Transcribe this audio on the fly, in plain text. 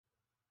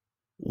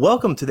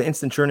Welcome to the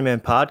Instant Journeyman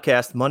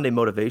Podcast Monday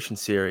Motivation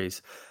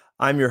Series.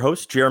 I'm your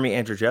host, Jeremy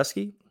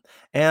Andrzejewski.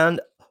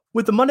 And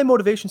with the Monday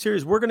Motivation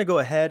Series, we're going to go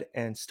ahead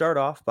and start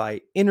off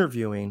by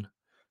interviewing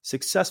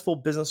successful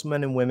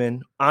businessmen and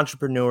women,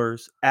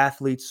 entrepreneurs,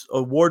 athletes,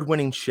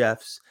 award-winning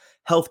chefs,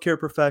 healthcare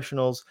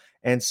professionals,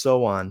 and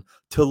so on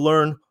to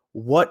learn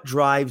what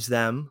drives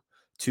them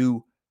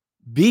to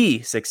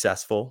be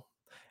successful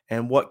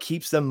and what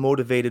keeps them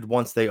motivated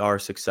once they are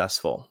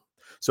successful.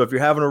 So if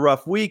you're having a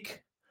rough week,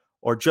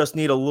 or just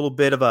need a little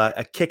bit of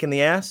a kick in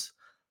the ass,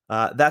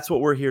 that's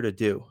what we're here to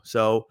do.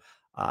 So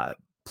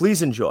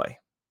please enjoy.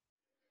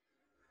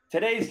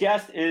 Today's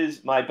guest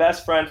is my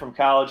best friend from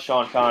college,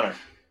 Sean Connor.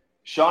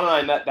 Sean and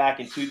I met back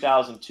in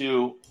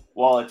 2002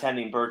 while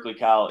attending Berkeley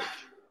College.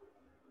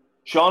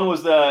 Sean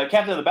was the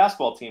captain of the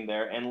basketball team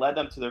there and led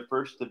them to their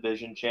first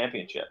division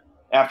championship.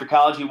 After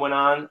college, he went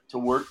on to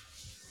work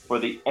for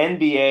the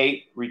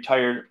NBA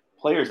Retired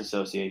Players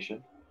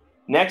Association.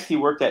 Next, he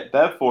worked at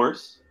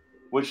Bevforce,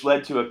 which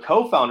led to a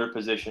co-founder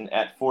position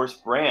at Force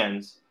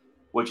Brands,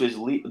 which is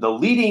the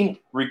leading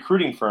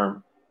recruiting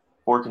firm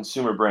for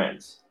consumer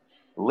brands.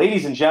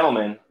 Ladies and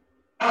gentlemen,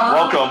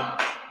 welcome,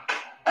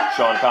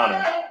 Sean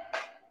Connor.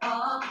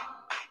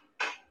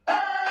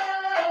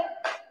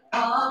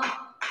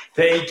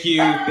 Thank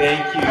you,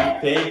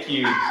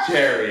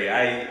 Jerry.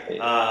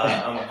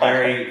 I'm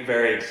very,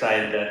 very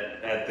excited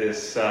at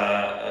this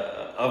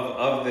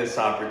of this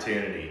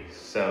opportunity.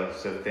 So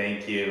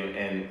thank you,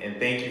 and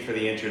thank you for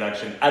the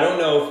introduction. I don't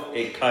know if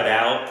it cut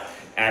out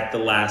at the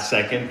last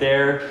second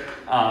there,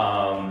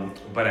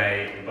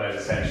 but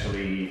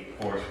essentially,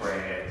 Force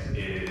Brands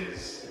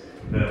is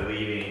the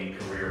leading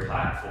career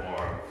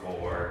platform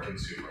for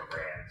consumer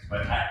brands.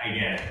 But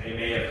again, it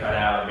may have cut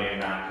out, it may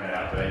have not cut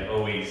out, but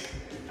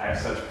I have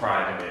such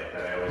pride in it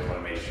that I always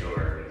want to make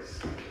sure it's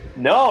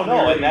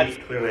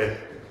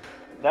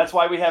and that's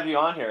why we have you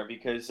on here,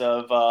 because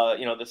of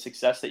the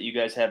success that you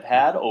guys have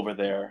had over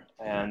there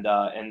and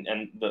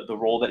the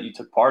role that you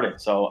took part in.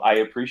 So I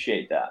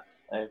appreciate that.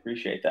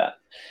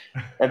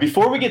 And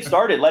before we get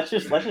started, let's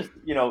just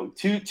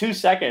 2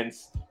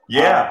 seconds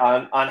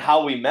on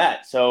how we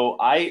met. So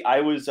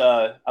I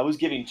was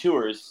giving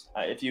tours.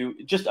 If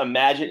you just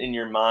imagine in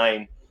your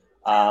mind,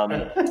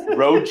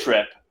 road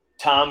trip,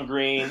 Tom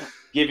Green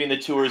giving the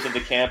tours of the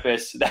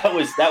campus. That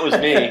was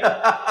me.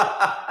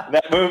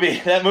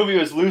 That movie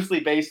was loosely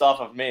based off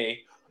of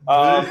me.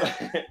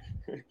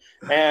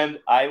 And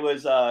I've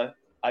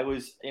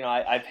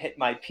hit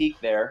my peak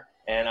there,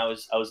 and I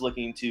was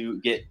looking to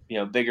get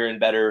bigger and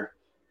better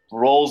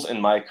roles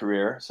in my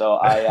career. So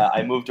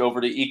I moved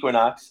over to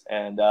Equinox,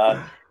 and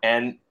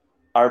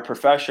our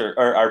professor,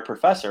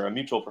 a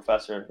mutual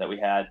professor that we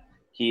had,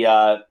 he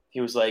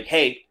was like,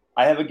 "Hey,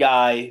 I have a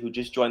guy who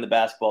just joined the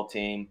basketball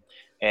team,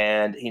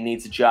 and he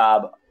needs a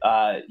job.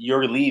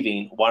 You're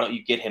leaving. Why don't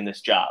you get him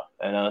this job?"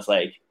 And I was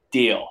like,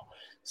 "Deal."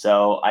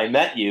 So I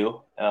met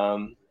you,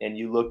 and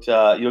you looked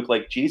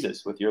like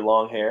Jesus with your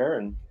long hair,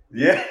 and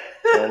it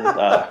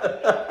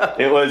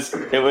was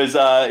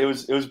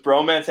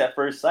bromance at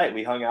first sight.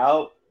 We hung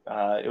out.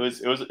 It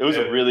was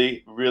a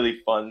really, really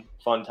fun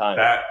time.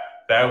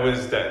 It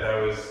was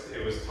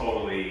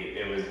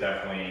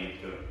definitely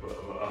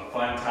a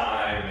fun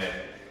time. And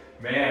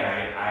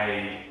man,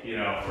 I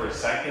for a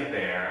second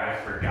there, I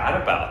forgot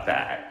about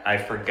that. I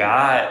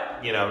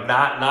forgot,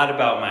 not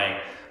about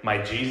my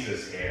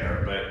Jesus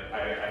hair, but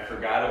I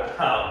forgot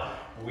about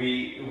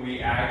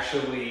we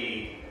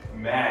actually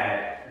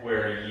met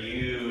where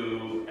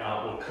you,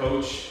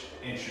 Coach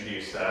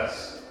introduced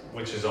us,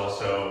 which is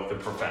also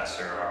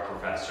our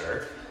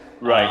professor.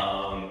 Right.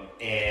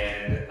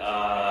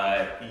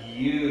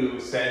 You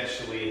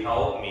essentially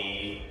helped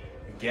me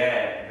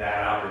get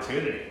that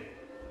opportunity.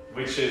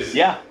 Which is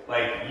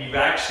like you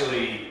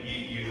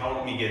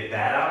helped me get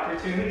that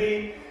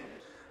opportunity,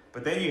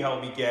 but then you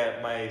helped me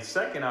get my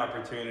second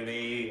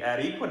opportunity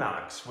at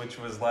Equinox, which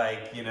was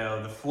like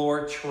the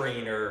floor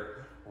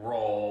trainer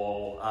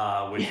role,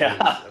 which was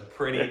a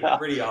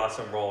pretty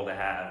awesome role to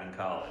have in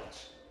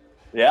college.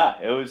 Yeah,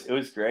 it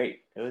was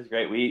great. It was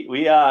great.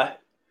 We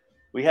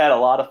had a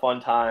lot of fun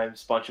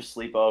times, bunch of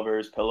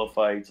sleepovers, pillow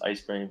fights,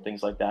 ice cream,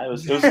 things like that. It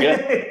was good.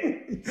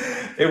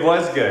 It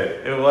was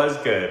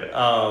good.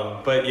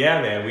 But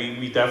yeah, man,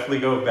 we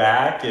definitely go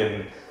back,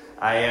 and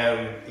I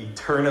am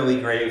eternally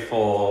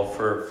grateful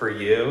for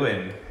you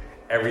and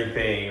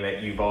everything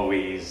that you've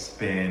always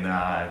been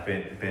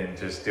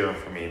just doing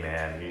for me,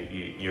 man.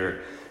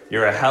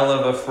 You're a hell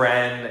of a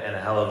friend and a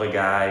hell of a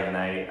guy, and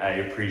I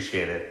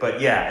appreciate it. But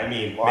yeah,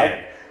 man.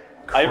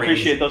 I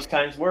appreciate those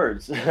kinds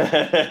words.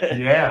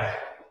 Yeah.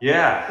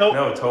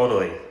 No,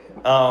 totally.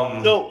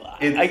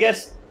 I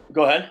guess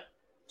go ahead.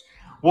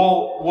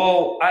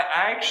 Well,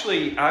 I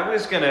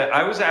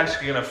was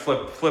actually gonna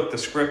flip the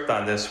script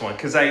on this one,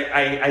 because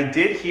I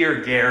did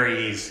hear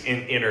Gary's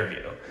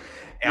interview,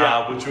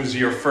 which was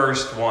your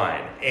first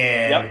one,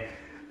 and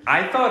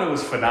I thought it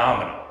was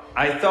phenomenal.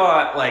 I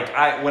thought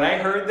when I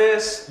heard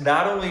this,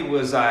 not only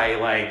was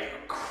I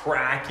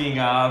cracking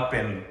up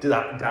and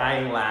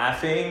dying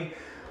laughing,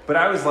 But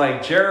I was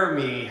like,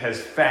 Jeremy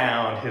has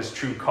found his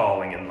true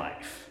calling in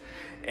life.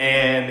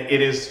 And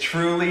it is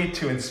truly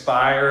to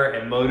inspire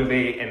and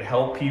motivate and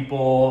help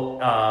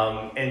people,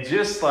 and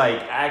just like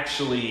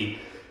actually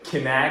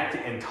connect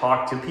and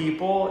talk to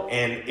people.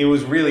 And it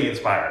was really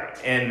inspiring.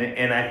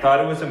 And I thought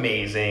it was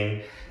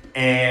amazing.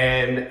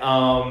 And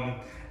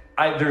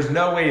there's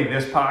no way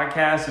this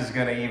podcast is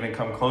going to even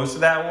come close to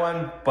that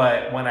one.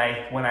 But when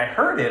I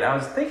heard it, I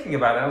was thinking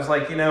about it. I was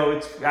like,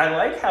 I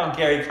like how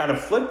Gary kind of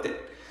flipped it,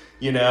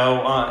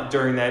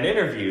 during that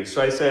interview.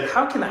 So I said,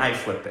 how can I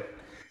flip it?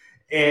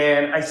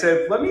 And I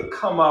said, let me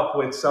come up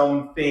with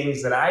some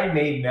things that I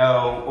may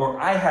know or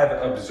I have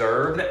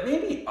observed that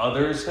maybe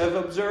others have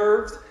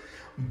observed,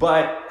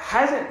 but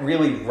hasn't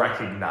really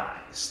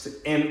recognized.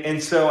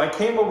 And so I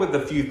came up with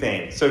a few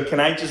things. So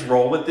can I just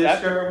roll with this,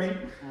 Jeremy?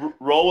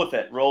 Roll with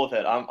it.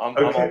 I'm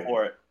all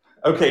for it.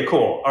 Okay,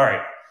 cool. All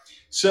right.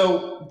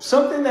 So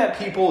something that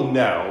people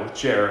know,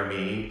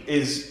 Jeremy,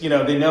 is,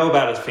 they know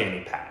about his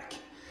fanny pack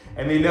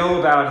and they know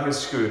about his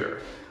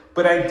scooter.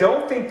 But I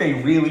don't think they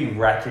really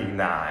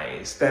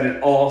recognize that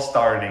it all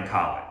started in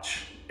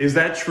college. Is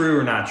that true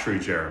or not true,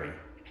 Jeremy?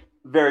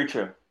 Very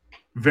true.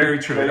 Very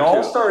true. It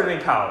all started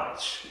in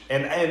college.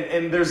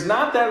 And there's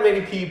not that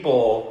many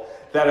people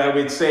that I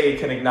would say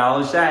can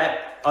acknowledge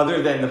that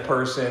other than the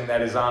person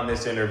that is on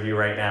this interview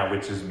right now,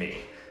 which is me.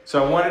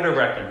 So I wanted to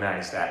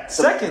recognize that.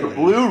 Secondly, the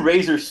blue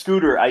Razor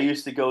scooter, I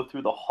used to go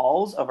through the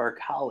halls of our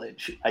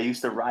college. I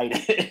used to ride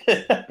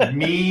it.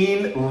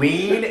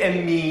 lean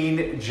and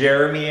mean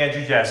Jeremy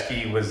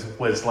Andrzejewski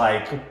was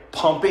like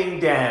pumping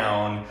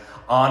down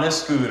on a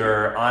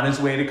scooter on his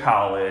way to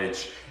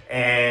college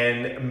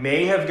and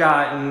may have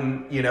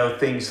gotten,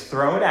 things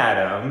thrown at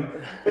him,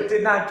 but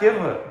did not give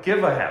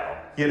a hell.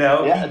 He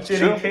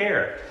didn't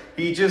care.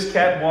 He just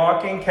kept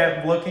walking,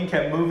 kept looking,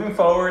 kept moving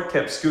forward,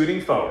 kept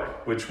scooting forward,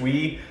 which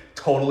we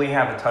totally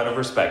have a ton of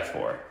respect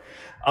for.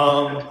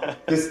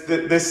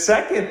 The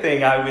second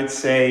thing I would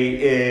say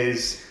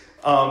is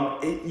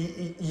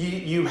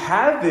you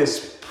have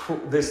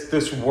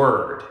this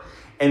word,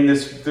 and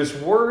this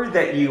word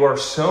that you are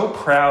so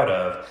proud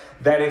of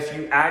that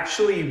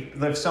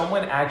if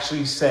someone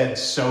actually said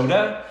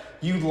soda,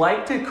 you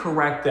like to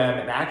correct them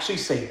and actually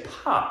say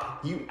pop.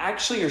 You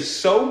actually are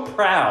so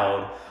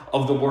proud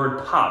of the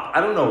word pop.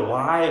 I don't know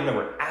why. I've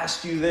never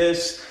asked you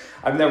this.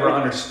 I've never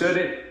understood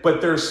it.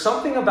 But there's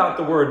something about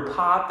the word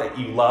pop that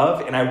you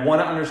love, and I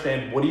want to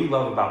understand, what do you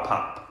love about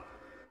pop?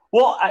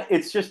 Well,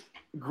 it's just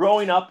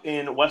growing up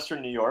in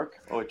Western New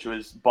York, which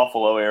was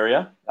Buffalo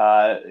area.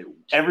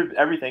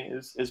 Everything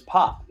is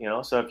pop.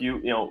 So if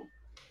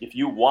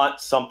you want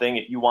something,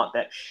 if you want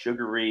that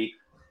sugary,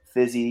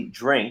 fizzy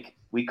drink,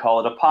 we call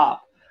it a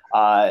pop.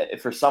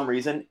 For some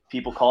reason,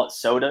 people call it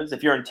sodas.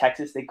 If you're in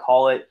Texas, they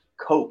call it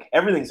Coke.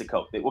 Everything's a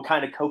Coke. What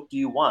kind of Coke do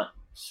you want?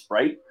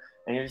 Sprite?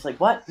 And you're just like,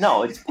 what?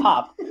 No, it's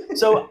pop.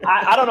 So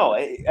I don't know.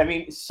 I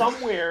mean,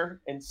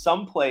 somewhere in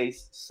some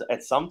place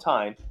at some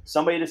time,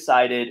 somebody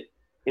decided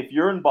if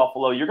you're in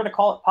Buffalo, you're going to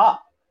call it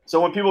pop.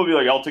 So when people will be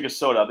like, I'll take a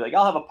soda, I'll be like,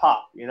 I'll have a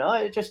pop.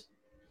 It just,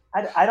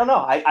 I don't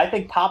know. I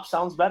think pop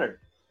sounds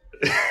better.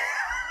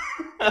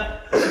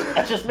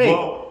 That's just me.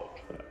 Well,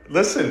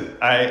 listen,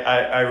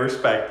 I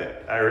respect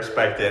it. I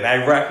respect it. And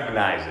I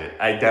recognize it.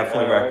 I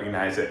definitely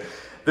recognize it.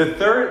 The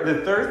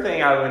third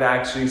thing I would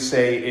actually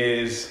say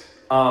is,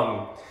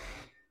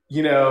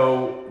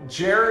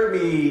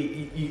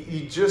 Jeremy,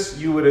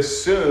 you would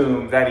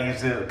assume that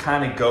he's a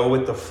kind of go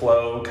with the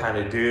flow kind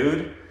of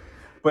dude.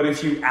 But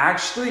if you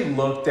actually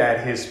looked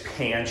at his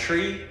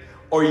pantry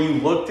or you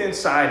looked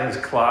inside his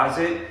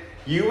closet,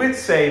 you would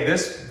say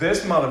this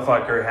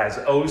motherfucker has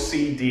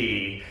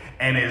OCD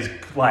and is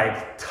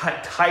like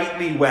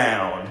tightly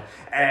wound,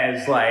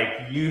 as like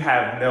you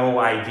have no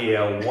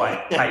idea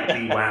what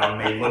tightly wound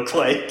may look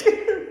like.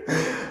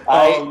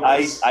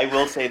 I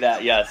will say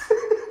that, yes.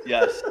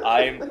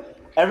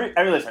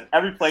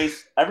 Every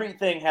place,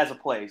 everything has a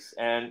place,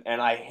 and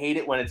I hate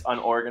it when it's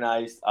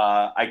unorganized.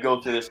 I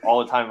go through this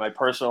all the time in my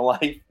personal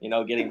life,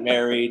 getting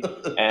married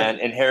and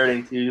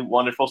inheriting two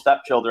wonderful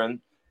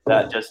stepchildren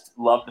that just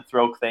love to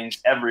throw things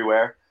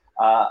everywhere.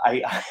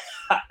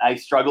 I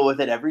struggle with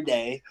it every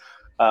day.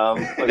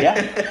 But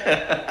yeah.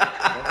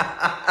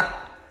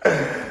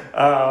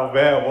 Oh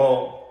man,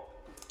 well,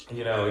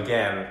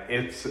 again,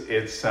 it's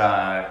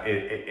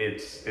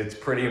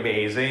pretty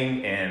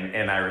amazing,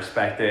 and I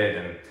respect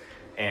it,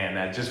 and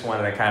I just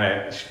wanted to kind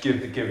of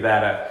give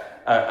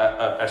that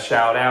a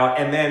shout out.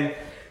 And then,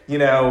 we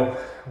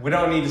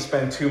don't need to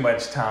spend too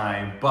much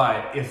time,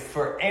 but if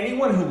for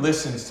anyone who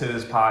listens to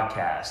this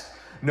podcast,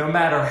 no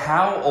matter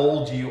how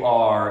old you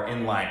are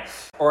in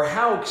life, or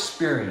how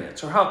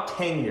experienced, or how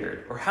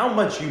tenured, or how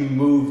much you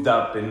moved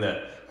up in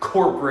the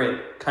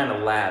corporate kind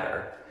of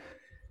ladder,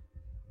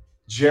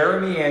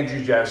 Jeremy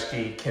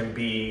Andrzejewski can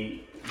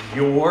be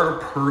your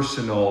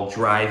personal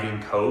driving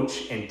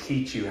coach and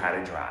teach you how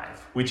to drive,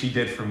 which he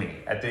did for me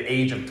at the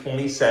age of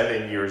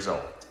 27 years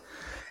old.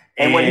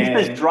 And when he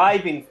says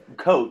driving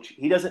coach,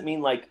 he doesn't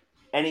mean like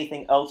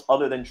anything else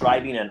other than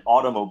driving an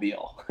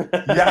automobile.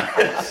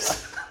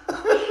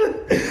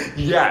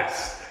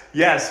 Yes.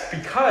 Yes,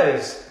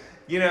 because,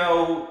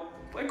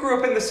 I grew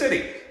up in the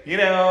city,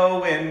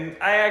 and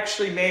I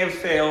actually may have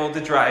failed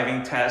the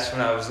driving test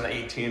when I was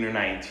 18 or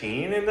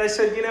 19. And I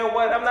said, you know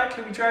what? I'm not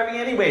going to be driving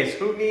anyways.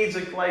 Who needs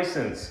a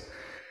license?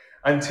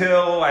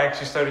 Until I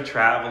actually started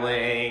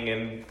traveling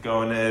and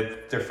going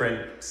to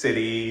different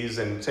cities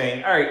and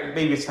saying, all right,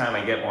 maybe it's time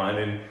I get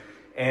one.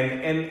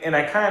 And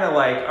I kind of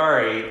like, all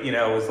right,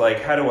 was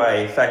like, how do I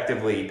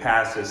effectively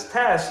pass this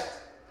test?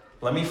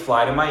 Let me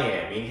fly to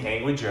Miami,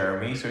 hang with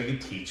Jeremy so he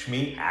could teach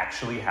me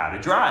actually how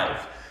to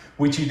drive,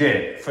 which he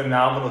did.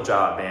 Phenomenal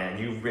job,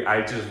 man.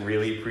 I just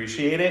really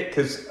appreciate it,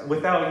 because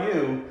without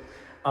you,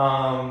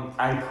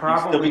 I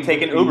probably You'd still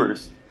be taking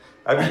Ubers.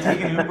 I'd be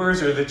taking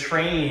Ubers or the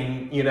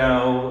train,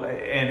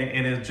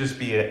 and it'd just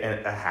be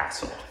a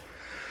hassle.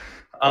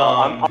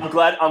 I'm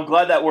glad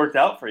that worked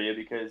out for you,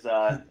 because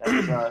I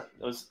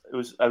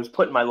was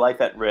putting my life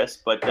at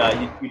risk, but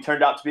you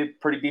turned out to be a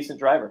pretty decent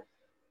driver.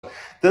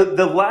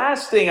 The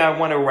last thing I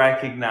want to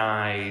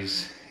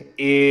recognize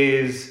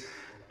is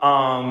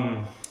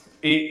the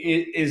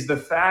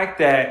fact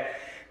that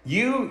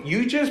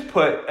you just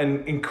put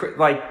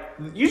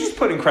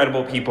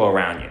incredible people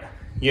around you.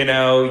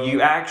 You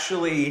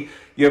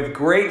have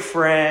great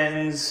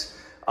friends,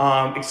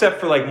 except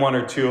for like one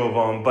or two of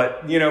them.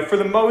 But, for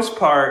the most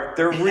part,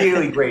 they're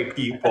really great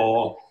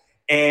people.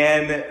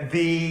 And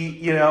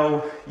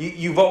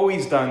you've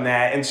always done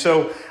that. And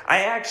so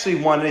I actually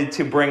wanted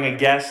to bring a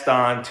guest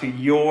on to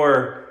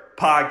of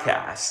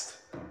podcast.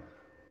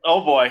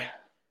 Oh, boy.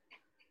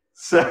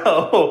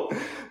 So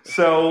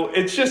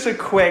it's just a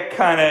quick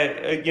kind of,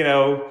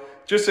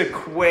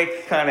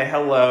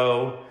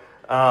 hello.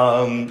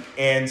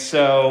 And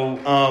so,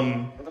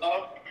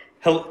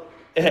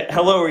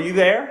 hello, are you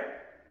there?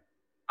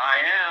 I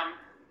am.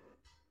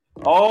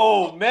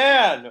 Oh,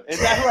 man.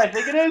 Is that who I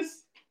think it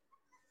is?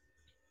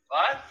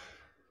 What?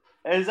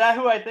 Is that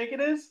who I think it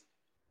is?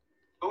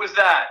 Who is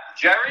that?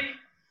 Jerry?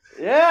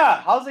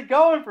 Yeah. How's it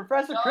going,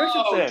 Professor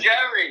Christiansen? Oh,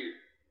 Jerry.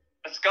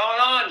 What's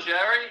going on,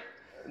 Jerry?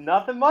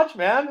 Nothing much,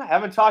 man. I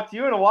haven't talked to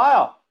you in a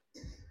while.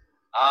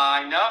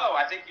 I know.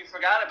 I think you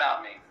forgot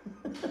about me.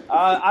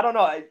 I don't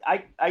know.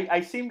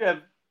 I seem to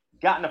have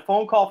gotten a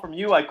phone call from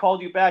you. I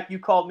called you back. You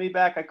called me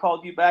back. I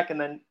called you back, and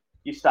then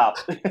you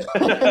stopped.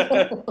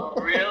 Oh,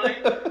 really?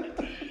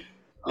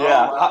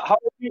 Yeah. Oh,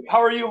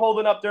 how are you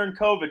holding up during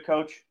COVID,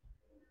 Coach?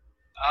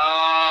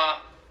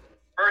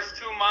 First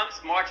 2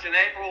 months, March and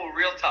April, were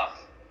real tough.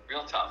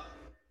 Real tough.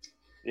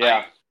 Yeah.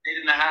 I stayed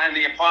in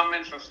the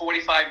apartment for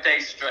 45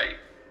 days straight.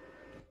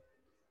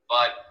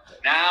 But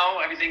now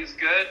everything's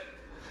good.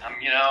 I'm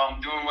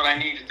doing what I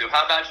need to do.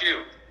 How about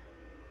you?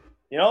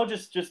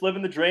 Just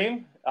living the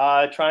dream.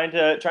 Trying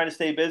to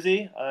stay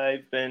busy.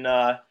 I've been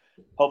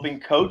helping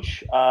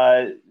coach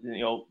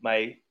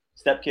my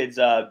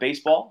stepkids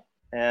baseball,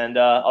 and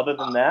other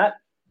than that,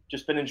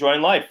 just been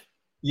enjoying life.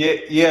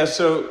 Yeah.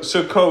 So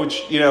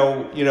Coach,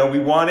 I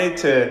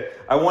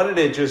wanted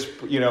to just,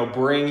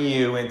 bring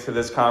you into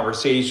this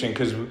conversation,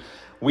 because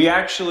we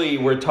actually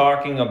were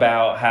talking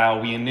about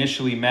how we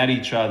initially met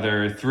each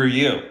other through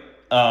you.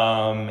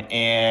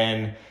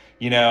 And,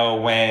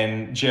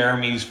 when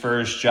Jeremy's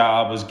first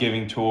job was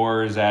giving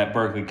tours at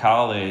Berkeley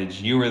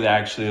College, you were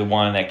actually the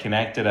one that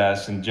connected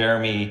us, and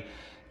Jeremy,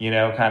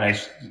 kind of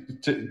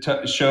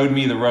showed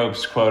me the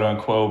ropes, quote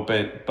unquote.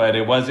 But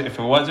if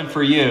it wasn't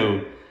for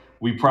you,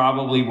 we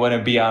probably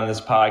wouldn't be on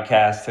this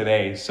podcast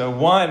today. So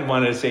one,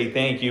 wanted to say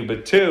thank you,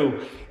 but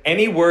two,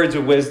 any words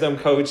of wisdom,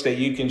 Coach, that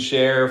you can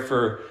share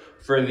for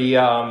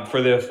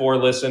the 4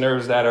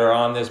 listeners that are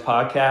on this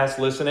podcast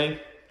listening?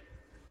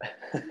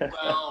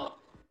 Well,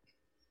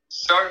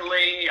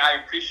 certainly I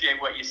appreciate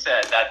what you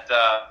said. That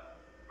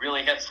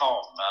really hits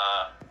home.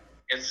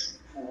 It's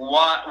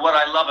what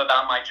I love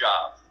about my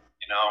job.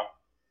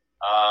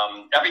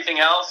 Everything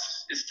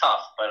else is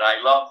tough, but I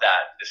love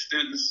that, the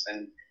students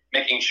and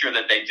making sure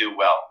that they do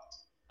well.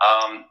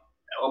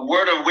 A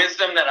word of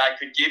wisdom that I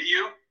could give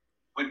you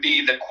would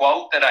be the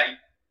quote that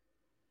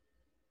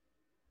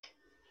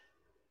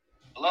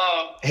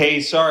Hello?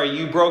 Hey, sorry,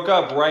 you broke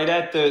up right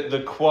at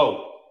the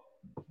quote.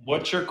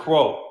 What's your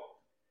quote?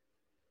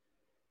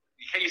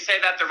 Can you say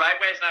that the right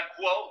way? It's not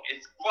quote,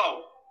 it's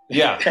quote.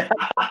 Yeah.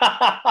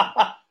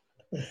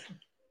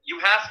 You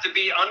have to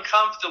be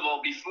uncomfortable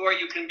before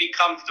you can be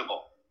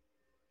comfortable.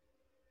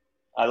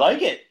 I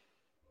like it.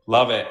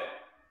 Love it.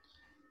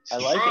 I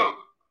like true. it.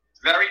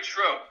 Very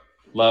true.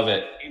 Love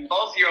it. In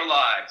both your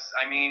lives.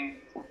 I mean,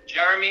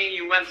 Jeremy,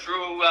 you went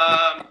through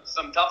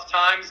some tough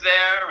times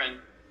there, and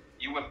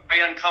you were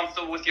very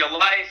uncomfortable with your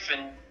life,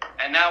 and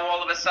now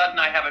all of a sudden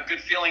I have a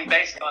good feeling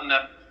based on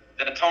the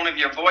tone of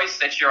your voice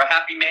that you're a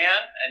happy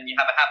man and you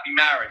have a happy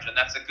marriage, and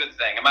that's a good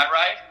thing. Am I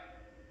right?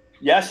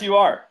 Yes, you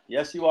are.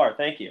 Yes, you are.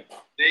 Thank you.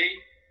 See?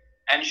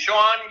 And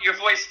Sean, your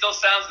voice still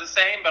sounds the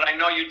same, but I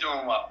know you're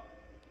doing well.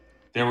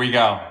 There we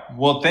go.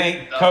 Well,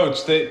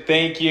 Coach,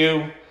 thank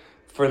you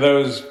for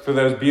those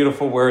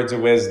beautiful words of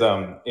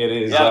wisdom. It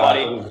is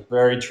it is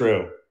very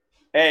true.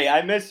 Hey,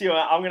 I miss you.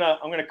 I'm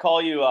gonna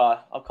call you.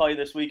 I'll call you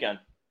this weekend.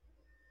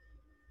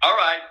 All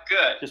right,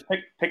 good. Just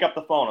pick up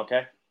the phone,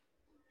 okay?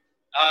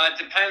 It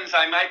depends.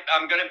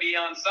 I'm going to be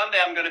on Sunday.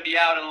 I'm going to be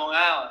out in Long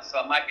Island, so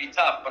it might be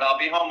tough. But I'll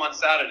be home on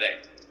Saturday.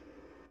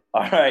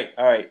 All right.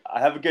 I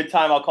have a good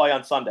time. I'll call you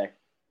on Sunday.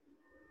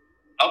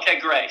 Okay,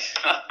 great.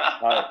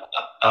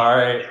 All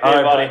right,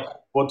 buddy.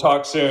 We'll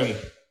talk soon.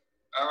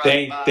 All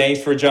right.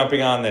 Thanks for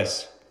jumping on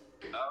this.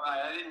 All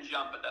right. I didn't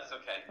jump, but that's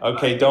okay.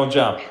 Okay, don't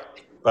jump.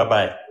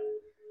 Bye.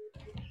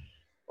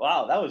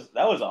 Wow, that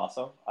was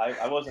awesome.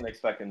 I wasn't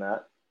expecting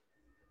that.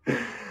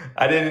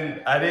 I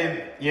didn't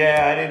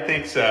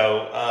think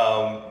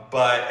so.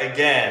 But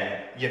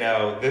again,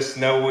 this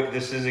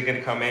isn't going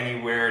to come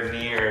anywhere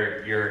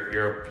near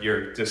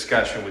your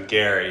discussion with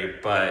Gary.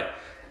 But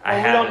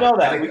we don't know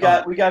that.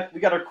 We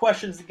got our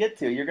questions to get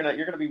to. You're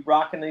gonna be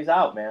rocking these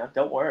out, man.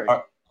 Don't worry.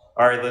 All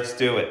right, let's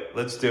do it.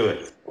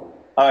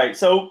 All right.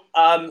 So,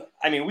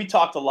 we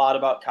talked a lot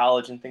about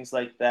college and things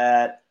like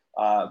that.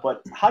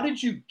 But how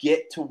did you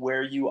get to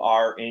where you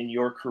are in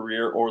your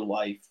career or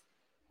life?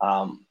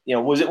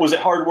 Was it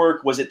hard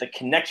work? Was it the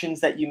connections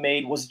that you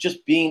made? Was it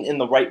just being in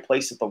the right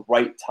place at the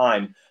right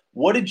time?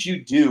 What did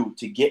you do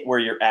to get where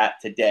you're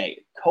at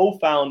today?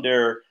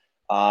 Co-founder,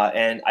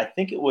 and I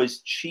think it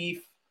was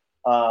chief.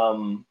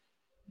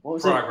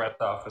 Progress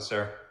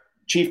officer.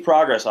 Chief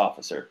progress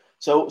officer.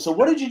 So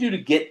what did you do to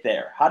get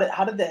there? How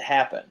did that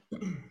happen?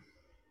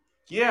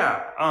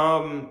 Yeah,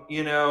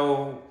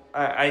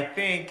 I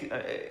think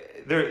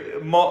there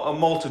a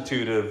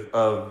multitude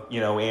of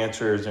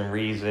answers and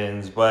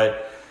reasons,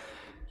 but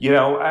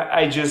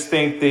I just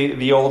think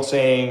the old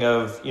saying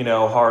of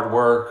hard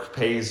work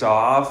pays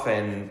off,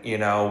 and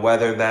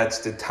whether that's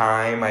the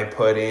time I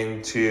put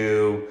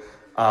into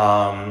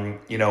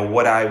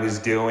what I was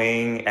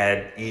doing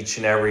at each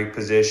and every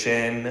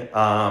position.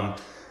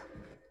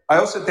 I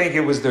also think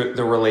it was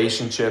the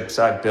relationships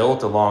I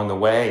built along the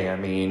way. I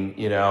mean,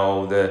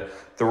 the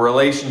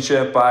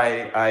relationship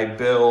I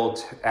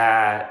built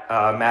at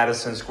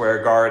Madison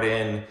Square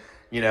Garden,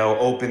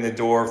 opened the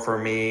door for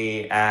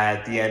me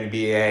at the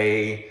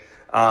NBA.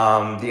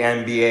 The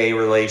NBA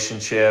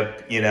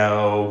relationship,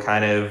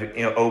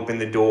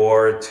 opened the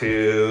door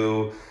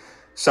to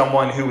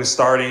someone who was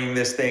starting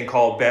this thing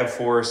called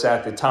Bevforce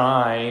at the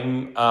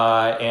time.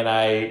 And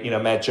I,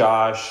 met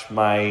Josh,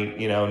 my,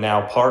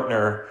 now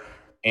partner,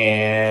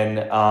 and,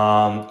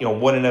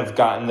 wouldn't have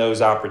gotten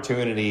those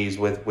opportunities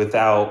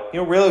without,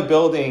 really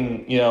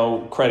building,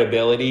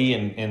 credibility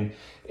and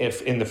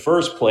if in the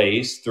first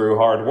place through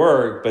hard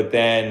work, but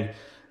then,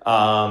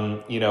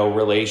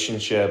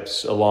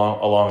 relationships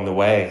along the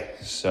way.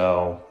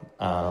 So,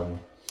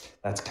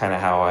 that's kind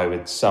of how I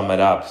would sum it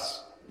up.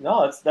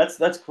 No,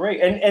 that's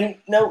great. And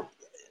no,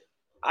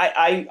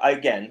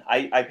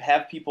 I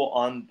have people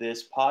on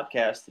this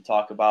podcast to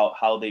talk about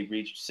how they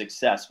reach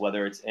success,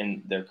 whether it's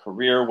in their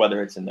career,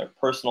 whether it's in their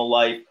personal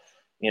life,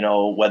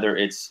 whether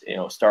it's,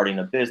 starting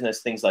a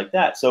business, things like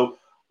that. So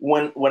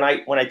when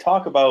I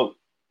talk about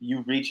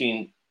you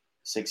reaching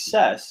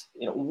success,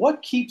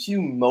 what keeps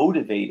you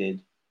motivated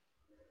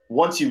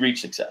once you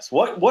reach success?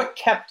 What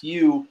kept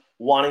you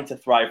wanting to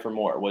thrive for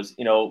more? Was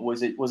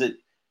it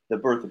the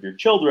birth of your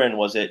children?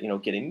 Was it,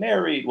 getting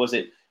married? Was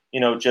it,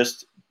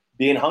 just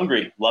being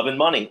hungry, loving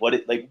money?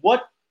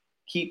 What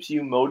keeps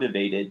you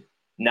motivated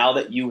now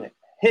that you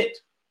hit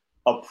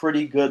a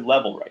pretty good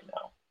level right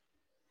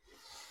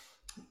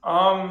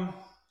now?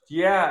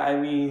 Yeah, I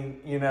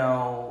mean,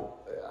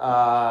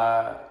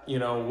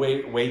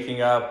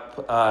 waking up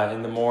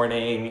in the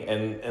morning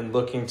and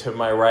looking to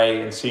my right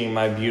and seeing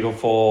my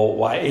beautiful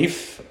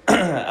wife,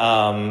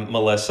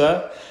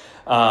 Melissa,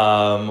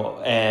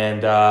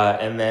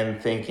 and then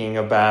thinking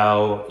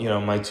about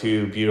my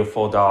two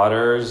beautiful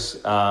daughters.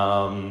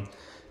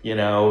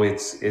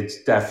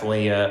 It's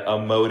definitely a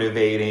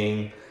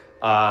motivating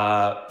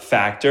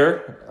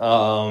factor.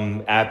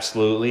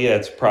 Absolutely,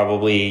 that's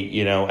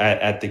probably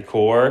at the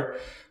core.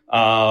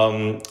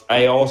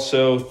 I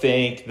also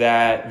think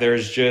that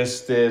there's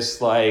just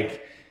this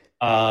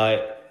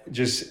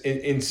just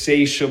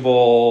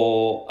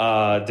insatiable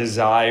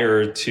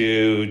desire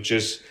to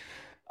just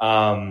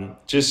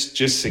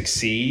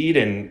succeed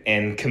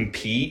and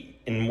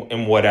compete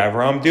in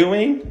whatever I'm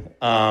doing.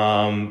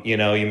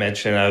 You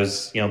mentioned I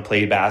was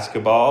played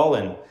basketball,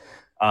 and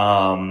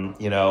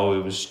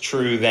it was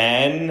true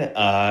then,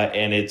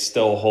 and it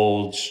still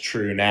holds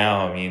true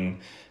now. I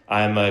mean,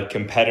 I'm a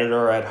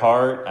competitor at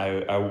heart.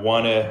 I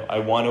want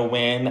to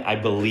win. I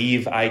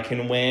believe I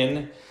can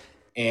win.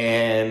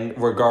 And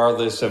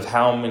regardless of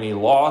how many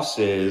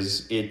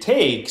losses it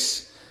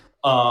takes,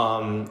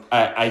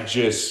 I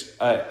just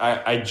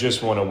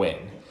want to win.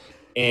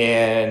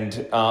 And,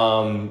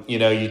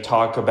 you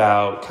talk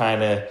about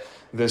kind of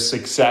the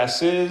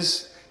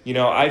successes.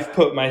 I've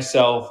put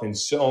myself in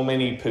so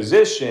many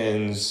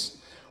positions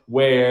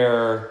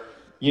where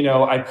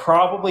I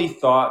probably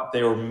thought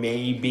there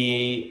may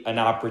be an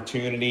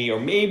opportunity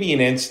or maybe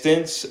an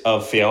instance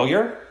of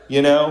failure,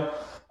 whether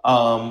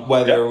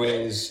it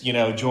was,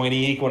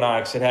 joining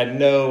Equinox that had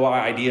no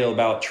idea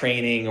about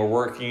training or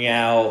working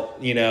out,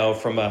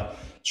 from a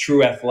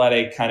true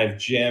athletic kind of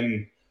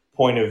gym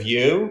point of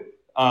view.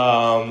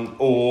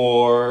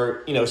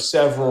 or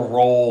several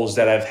roles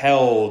that I've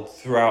held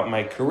throughout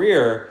my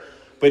career,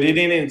 but it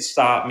didn't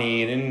stop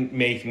me. It didn't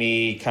make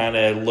me kind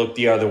of look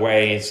the other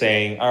way and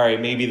saying, all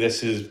right, maybe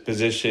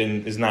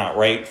position is not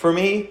right for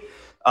me.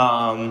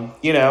 And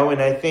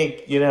I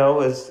think,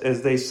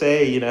 as they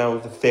say,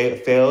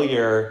 the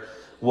failure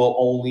will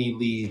only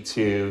lead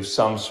to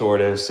some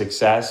sort of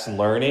success and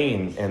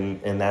learning.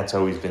 And that's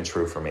always been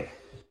true for me.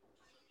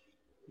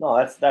 No,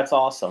 that's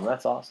awesome.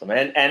 That's awesome.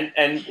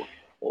 And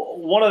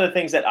one of the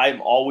things that I'm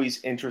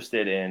always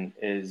interested in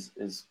is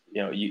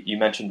you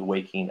mentioned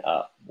waking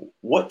up.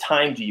 What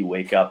time do you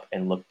wake up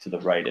and look to the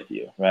right of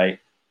you, right?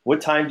 What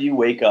time do you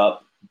wake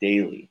up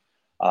daily?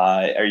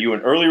 Are you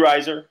an early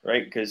riser,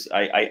 right? Because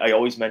I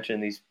always mention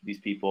these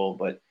people,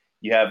 but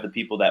you have the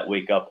people that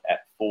wake up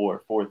at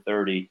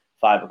 4:30,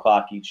 5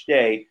 o'clock each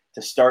day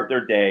to start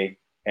their day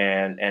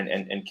and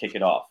kick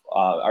it off.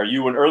 Are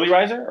you an early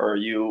riser, or are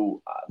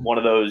you one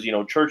of those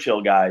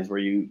Churchill guys where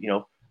you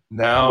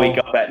No. wake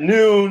up at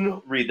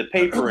noon, read the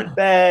paper in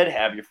bed,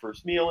 have your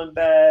first meal in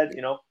bed?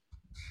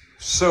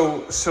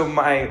 So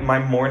my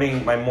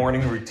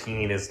morning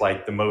routine is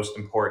like the most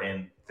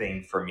important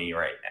thing for me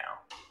right now.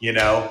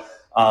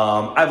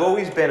 I've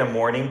always been a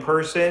morning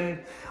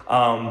person,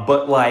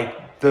 but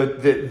like the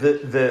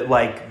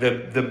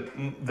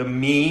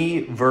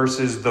me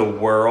versus the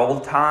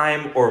world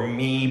time, or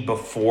me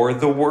before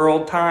the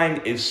world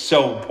time, is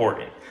so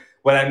important.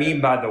 What I mean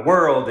by the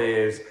world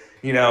is,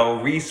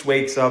 Reese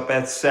wakes up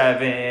at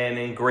 7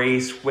 and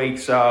Grace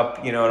wakes up,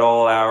 at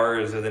all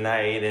hours of the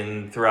night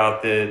and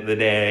throughout the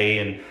day.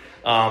 And,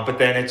 but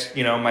then it's,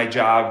 my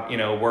job,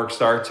 work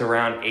starts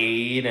around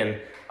 8, and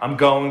I'm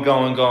going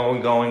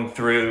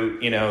through,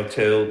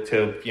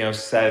 till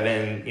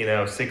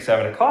 7, 6,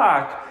 7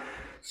 o'clock.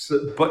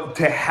 So, but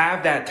to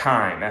have that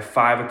time at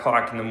 5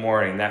 o'clock in the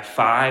morning, that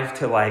 5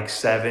 to like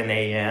 7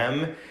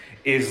 a.m.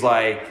 is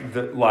like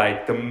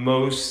the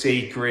most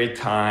sacred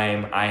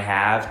time I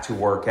have to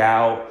work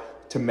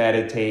out, to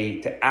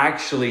meditate, to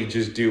actually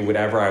just do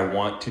whatever I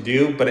want to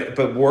do.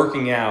 But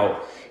working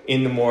out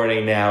in the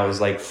morning now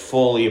is like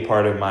fully a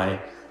part of my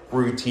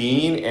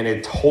routine, and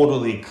it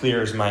totally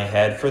clears my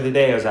head for the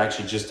day. I was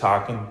actually just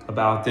talking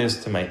about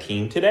this to my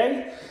team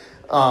today.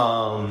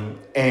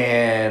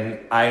 And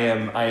I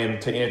am,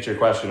 to answer your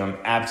question, I'm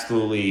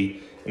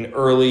absolutely an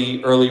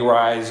early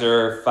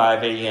riser,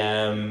 5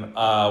 a.m.,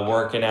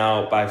 working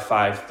out by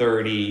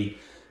 5:30,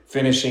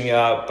 finishing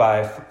up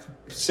by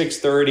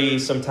 6:30,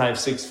 sometimes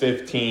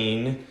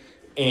 6:15,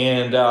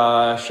 and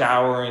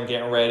showering,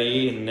 getting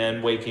ready, and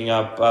then waking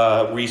up.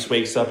 Reese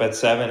wakes up at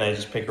 7. I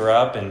just pick her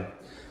up, and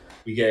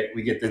we get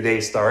the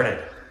day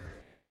started.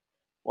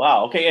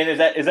 Wow. Okay. And is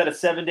that a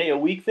 7 day a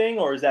week thing,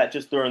 or is that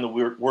just during the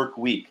work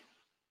week?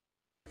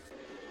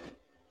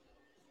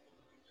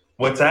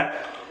 What's that?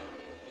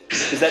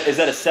 Is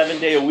that a 7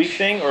 day a week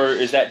thing, or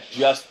is that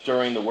just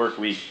during the work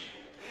week?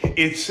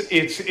 It's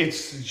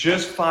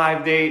just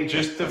 5 days,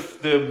 just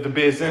the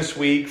business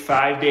week,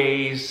 5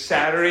 days,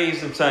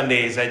 Saturdays and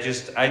Sundays. I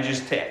just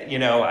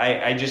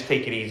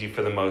take it easy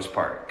for the most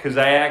part, because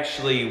I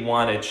actually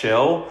want to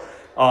chill,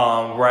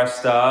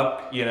 rest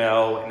up,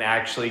 and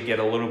actually get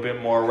a little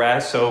bit more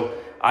rest. So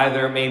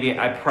either maybe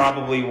I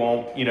probably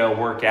won't,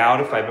 work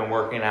out if I've been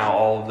working out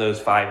all of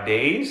those 5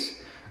 days.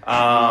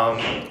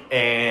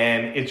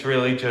 And it's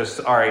really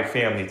just, all right,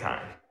 family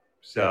time.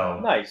 So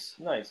Nice.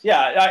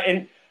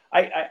 Yeah.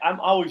 I'm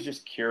always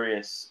just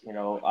curious,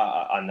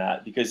 on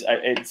that, because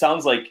it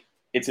sounds like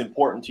it's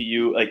important to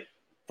you. Like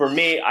for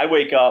me, I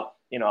wake up,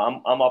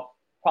 I'm up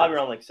probably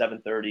around like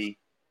 7:30.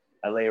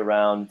 I lay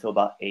around until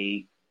about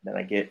 8. Then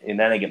I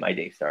get my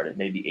day started.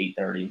 Maybe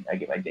 8:30, I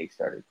get my day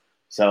started.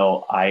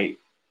 So I'm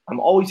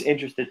always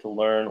interested to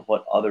learn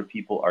what other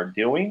people are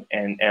doing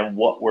and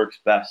what works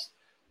best.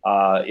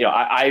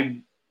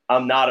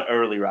 I'm not an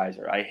early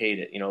riser. I hate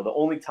it. The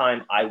only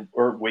time I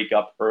wake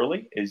up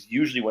early is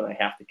usually when I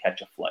have to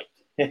catch a flight,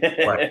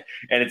 right.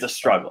 And it's a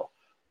struggle.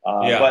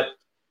 Yeah. But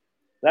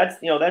that's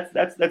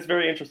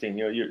very interesting.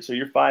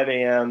 You're 5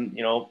 a.m.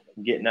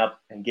 Getting up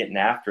and getting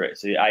after it.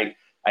 So I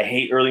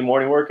hate early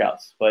morning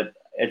workouts, but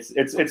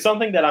it's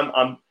something that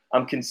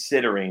I'm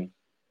considering.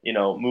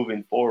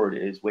 Moving forward,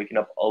 is waking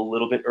up a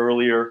little bit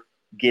earlier,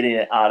 getting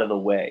it out of the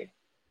way.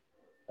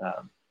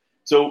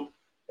 So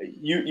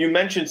you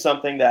mentioned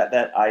something that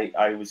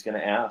I was going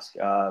to ask,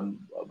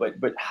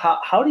 but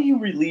how do you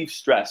relieve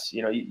stress?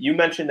 You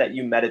mentioned that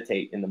you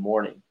meditate in the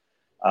morning,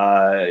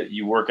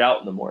 you work out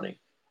in the morning.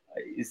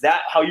 Is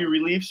that how you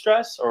relieve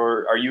stress,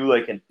 or are you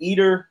like an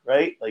eater,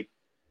 right? Like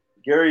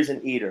Gary's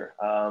an eater.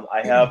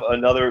 I have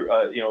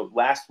another,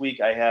 last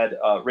week I had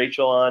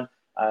Rachel on.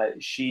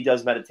 She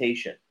does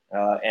meditation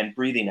and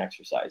breathing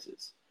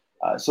exercises.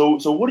 So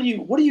what do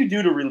you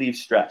do to relieve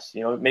stress?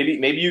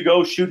 Maybe you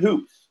go shoot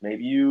hoops.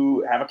 Maybe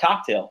you have a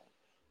cocktail.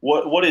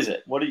 What is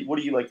it? What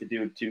do you like to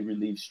do to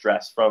relieve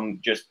stress from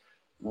just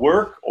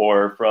work,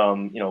 or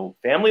from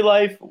family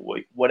life,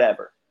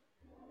 whatever?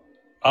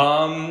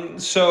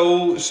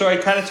 So I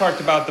kind of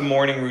talked about the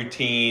morning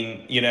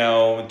routine,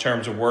 in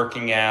terms of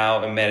working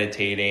out and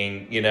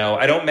meditating.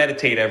 I don't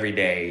meditate every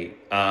day.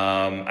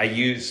 I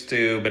used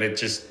to, but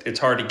it's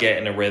hard to get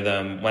in a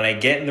rhythm. When I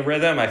get in the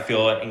rhythm, I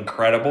feel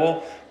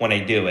incredible when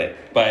I do it.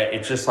 But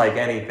it's just like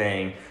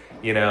anything,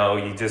 you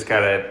just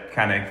gotta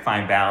kind of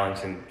find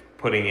balance and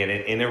putting it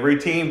in a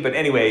routine. But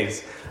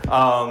anyways,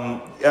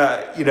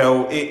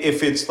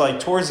 if it's like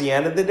towards the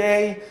end of the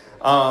day,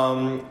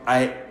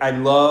 I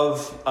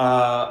love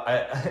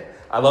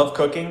I love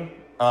cooking.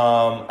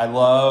 I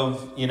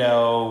love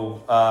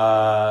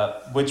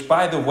which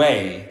by the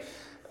way,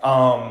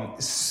 for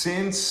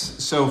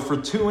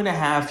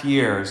 2.5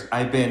 years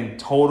I've been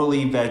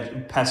totally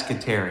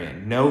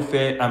pescatarian. No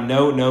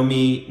no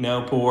meat,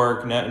 no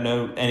pork,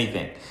 no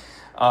anything,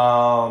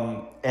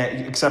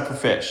 except for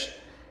fish.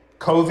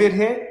 COVID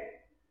hit.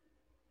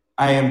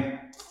 I am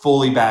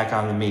fully back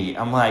on the meat.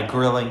 I'm like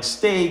grilling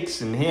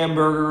steaks and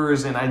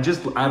hamburgers, and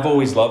I've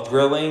always loved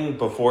grilling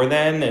before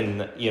then, and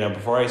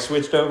before I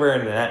switched over,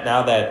 and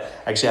now that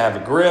actually I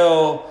have a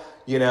grill,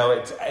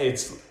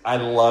 I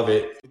love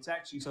it. It's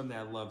actually something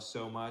I love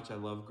so much. I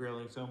love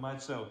grilling so much.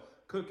 So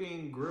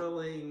cooking,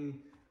 grilling,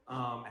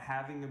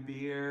 having a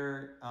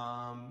beer,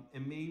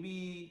 and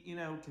maybe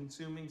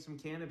consuming some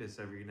cannabis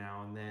every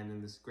now and then in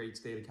this great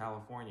state of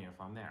California if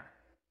I'm there.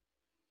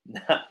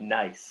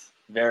 Nice.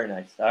 Very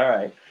nice. All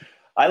right.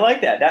 I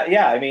like that.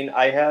 Yeah, I mean,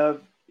 I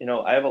have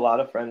a lot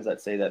of friends that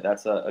say that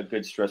that's a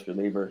good stress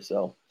reliever.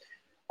 So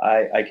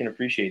I can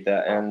appreciate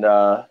that. And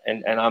I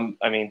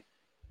mean,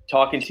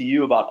 talking to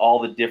you about all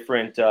the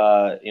different,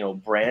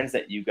 brands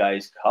that you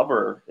guys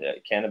cover,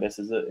 cannabis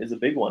is a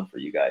big one for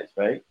you guys,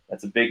 right?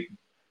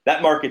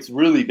 That market's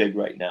really big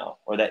right now,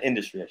 or that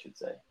industry, I should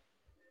say.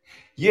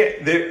 Yeah,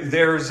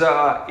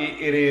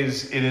 it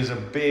is a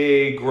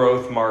big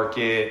growth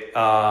market,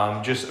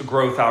 just a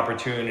growth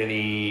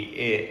opportunity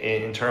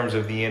in terms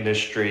of the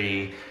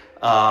industry,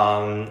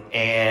 and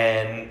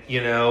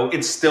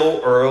it's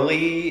still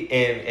early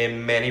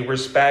in many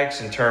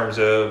respects in terms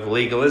of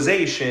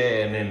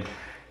legalization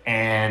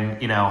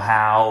and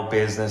how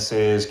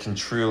businesses can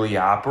truly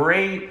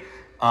operate.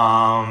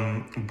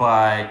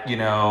 But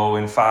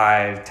in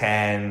 5,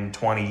 10,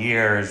 20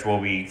 years,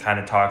 we'll be kind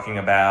of talking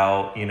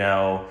about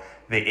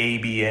the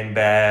AB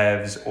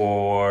InBevs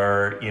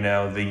or the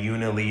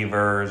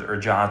Unilevers or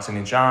Johnson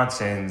and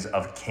Johnsons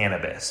of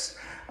cannabis,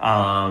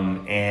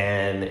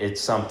 and it's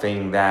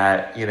something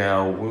that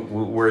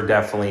we're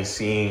definitely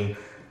seeing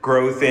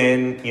growth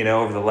in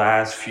over the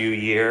last few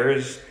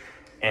years,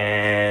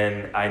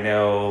 and I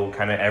know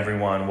kind of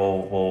everyone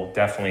will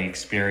definitely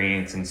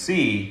experience and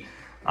see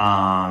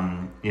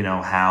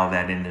how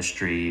that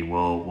industry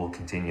will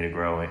continue to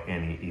grow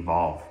and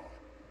evolve.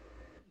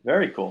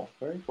 Very cool.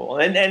 Very cool.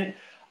 And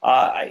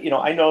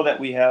I know that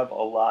we have a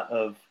lot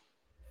of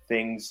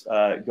things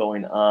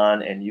going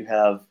on, and you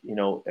have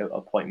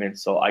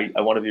appointments. So I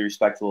want to be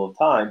respectful of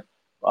time.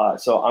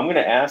 So I'm going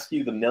to ask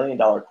you the $1 million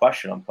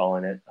question. I'm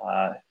calling it.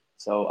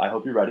 So I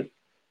hope you're ready.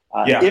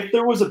 Yeah. If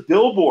there was a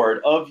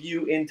billboard of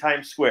you in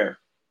Times Square,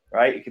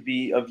 right? It could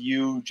be of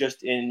you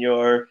just in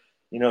your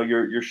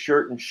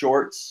shirt and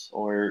shorts,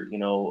 or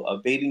a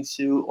bathing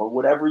suit, or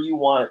whatever you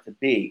want it to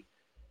be.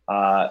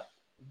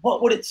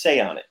 What would it say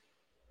on it?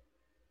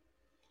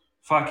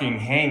 Fucking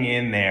hang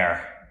in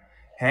there.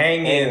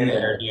 Hang in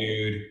there,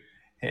 dude.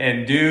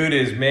 And dude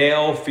is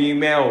male,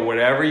 female,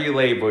 whatever you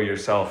label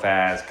yourself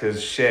as,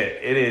 because shit,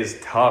 it is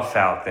tough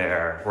out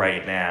there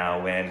right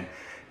now. And,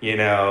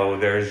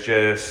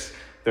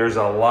 there's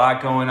a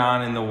lot going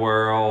on in the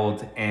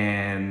world,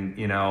 and,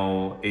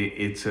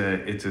 it's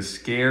a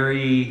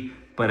scary,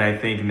 but I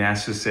think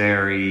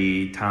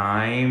necessary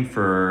time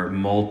for a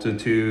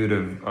multitude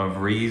of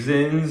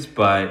reasons.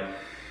 But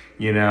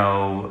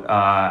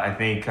I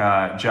think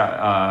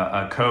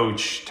a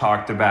coach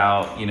talked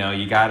about, you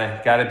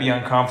gotta be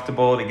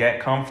uncomfortable to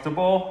get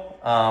comfortable,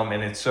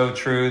 and it's so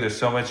true. There's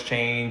so much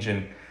change,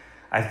 and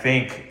I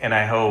think and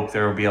I hope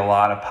there will be a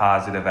lot of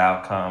positive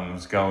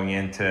outcomes going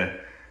into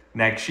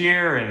next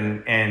year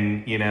and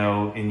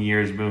in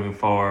years moving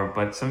forward.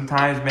 But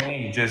sometimes, man,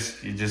 you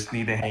just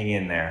need to hang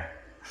in there.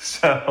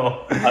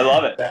 So I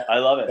love it.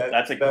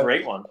 That's a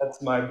great one.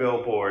 That's my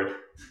billboard.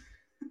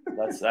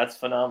 That's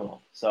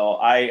phenomenal. So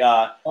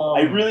I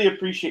really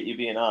appreciate you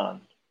being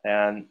on.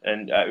 And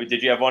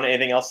did you have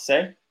anything else to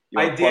say?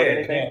 I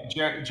did.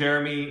 Yeah.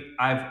 Jeremy,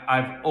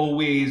 I've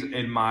always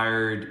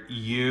admired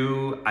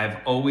you. I've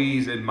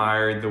always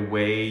admired the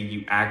way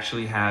you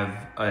actually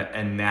have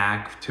a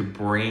knack to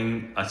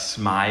bring a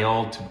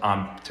smile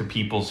to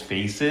people's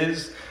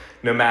faces,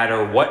 no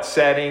matter what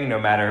setting, no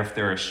matter if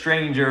they're a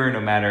stranger,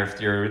 no matter if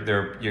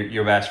they're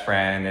your best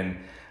friend. And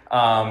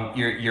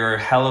you're a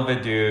hell of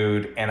a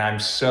dude, and I'm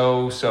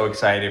so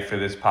excited for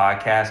this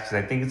podcast because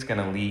I think it's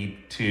going to lead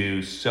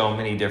to so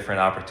many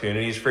different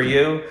opportunities for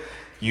you.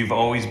 You've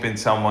always been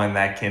someone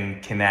that can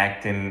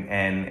connect and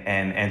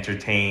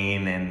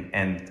entertain,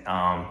 and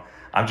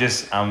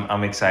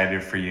I'm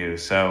excited for you.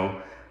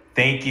 So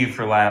thank you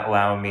for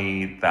allowing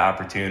me the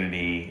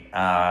opportunity.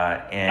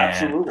 And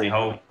absolutely.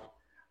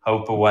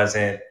 Hope it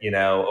wasn't,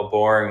 a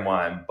boring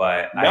one,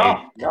 but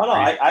No.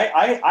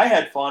 I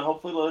had fun.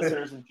 Hopefully the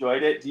listeners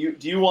enjoyed it. Do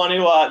you want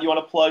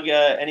to plug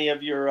any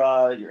of your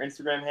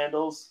Instagram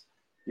handles?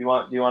 Do you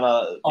want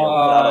to put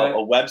out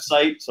a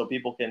website so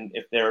people can,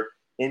 if they're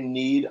in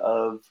need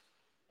of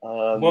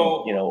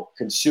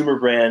consumer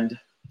brand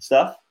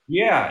stuff?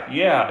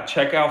 Yeah.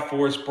 Check out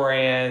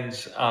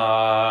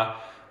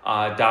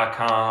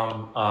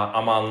forcebrands.com.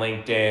 I'm on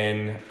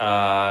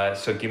LinkedIn,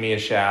 so give me a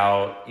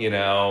shout.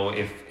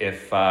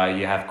 If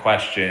you have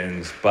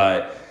questions.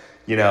 But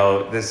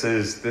this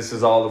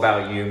is all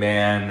about you,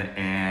 man.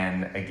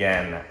 And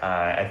again,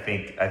 I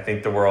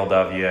think the world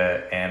of you,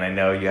 and I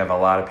know you have a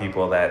lot of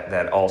people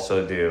that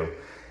also do.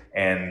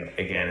 And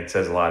again, it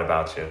says a lot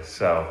about you.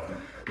 So,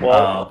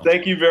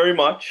 thank you very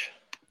much.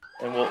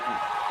 And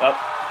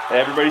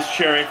everybody's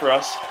cheering for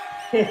us.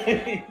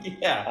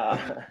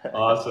 Yeah.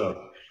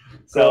 Awesome.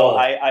 So cool.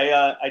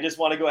 I just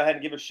want to go ahead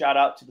and give a shout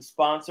out to the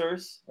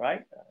sponsors,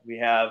 right? We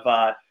have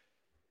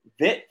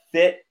Fit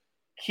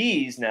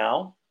Keys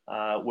now,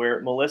 where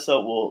Melissa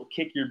will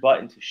kick your butt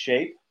into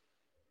shape.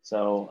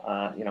 So,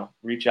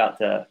 reach out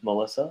to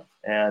Melissa.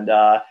 And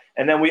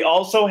then we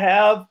also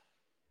have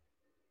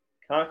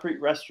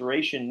concrete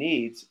restoration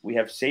needs. We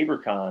have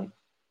SaberCon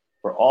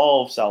for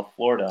all of South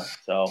Florida.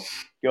 So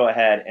go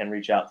ahead and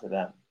reach out to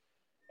them.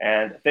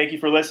 And thank you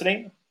for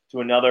listening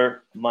to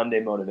another Monday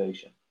Motivation.